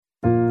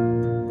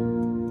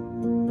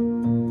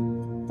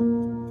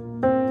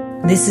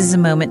This is a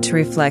moment to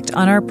reflect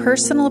on our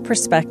personal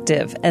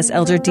perspective as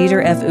Elder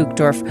Dieter F.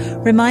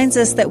 Uchtdorf reminds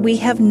us that we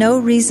have no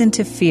reason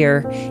to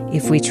fear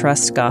if we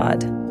trust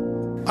God.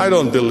 I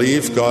don't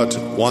believe God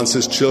wants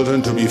His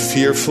children to be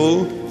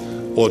fearful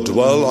or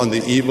dwell on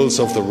the evils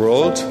of the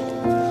world.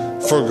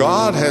 For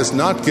God has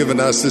not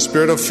given us the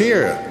spirit of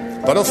fear,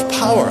 but of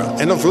power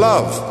and of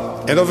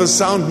love and of a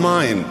sound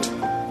mind.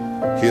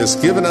 He has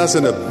given us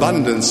an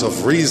abundance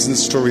of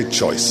reasons to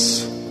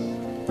rejoice.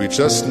 We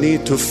just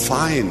need to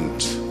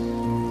find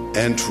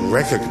and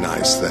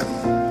recognize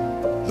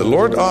them. The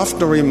Lord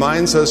often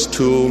reminds us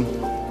to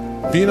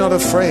be not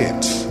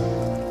afraid,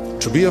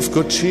 to be of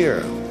good cheer,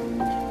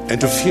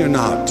 and to fear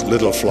not,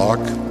 little flock.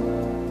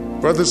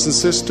 Brothers and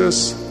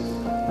sisters,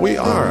 we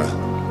are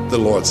the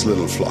Lord's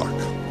little flock.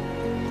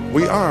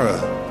 We are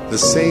the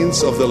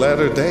saints of the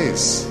latter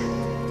days.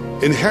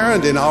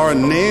 Inherent in our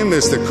name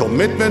is the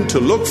commitment to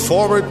look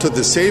forward to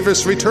the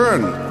Savior's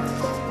return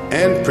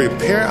and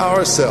prepare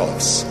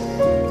ourselves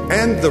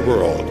and the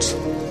world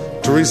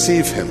to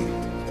receive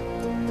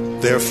Him.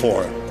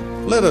 Therefore,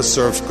 let us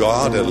serve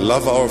God and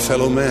love our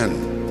fellow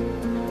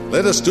men.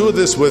 Let us do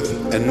this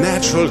with a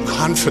natural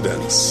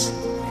confidence,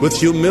 with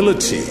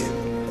humility,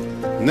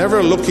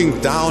 never looking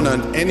down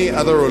on any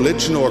other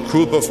religion or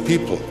group of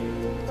people.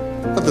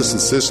 Brothers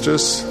and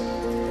sisters,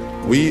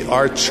 we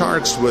are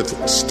charged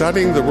with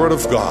studying the Word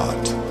of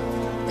God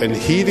and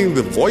heeding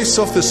the voice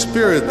of the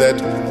Spirit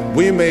that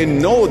we may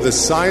know the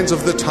signs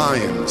of the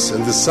times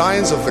and the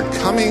signs of the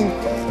coming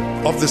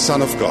of the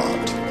Son of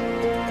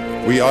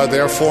God. We are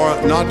therefore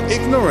not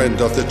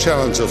ignorant of the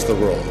challenge of the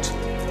world,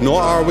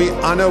 nor are we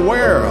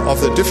unaware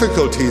of the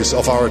difficulties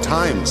of our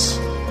times.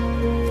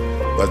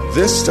 But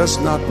this does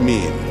not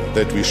mean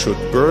that we should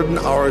burden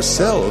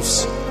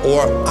ourselves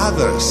or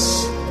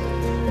others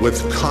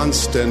with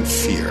constant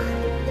fear.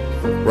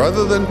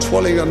 Rather than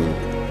dwelling on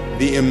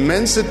the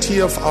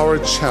immensity of our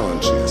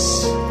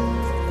challenges,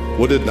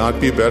 would it not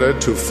be better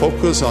to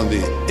focus on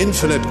the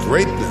infinite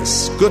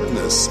greatness,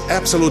 goodness,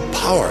 absolute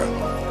power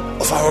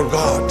of our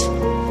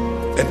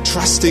God and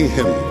trusting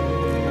Him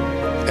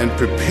and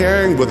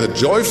preparing with a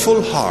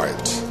joyful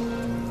heart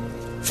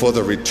for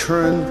the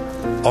return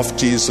of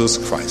Jesus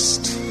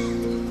Christ?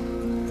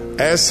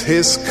 As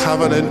His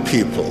covenant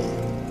people,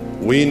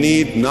 we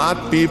need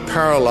not be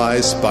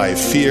paralyzed by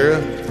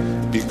fear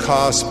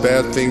because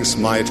bad things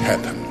might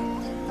happen.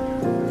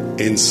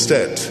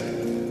 Instead,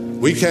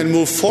 we can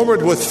move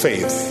forward with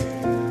faith,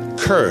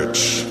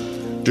 courage,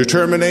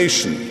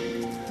 determination,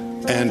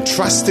 and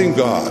trusting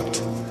God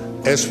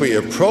as we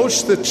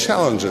approach the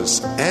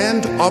challenges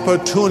and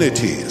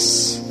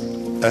opportunities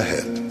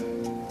ahead.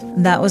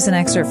 That was an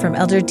excerpt from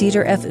Elder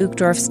Dieter F.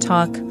 Uchtdorf's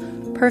talk,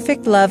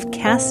 Perfect Love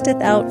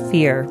Casteth Out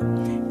Fear.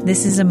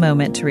 This is a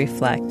moment to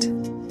reflect.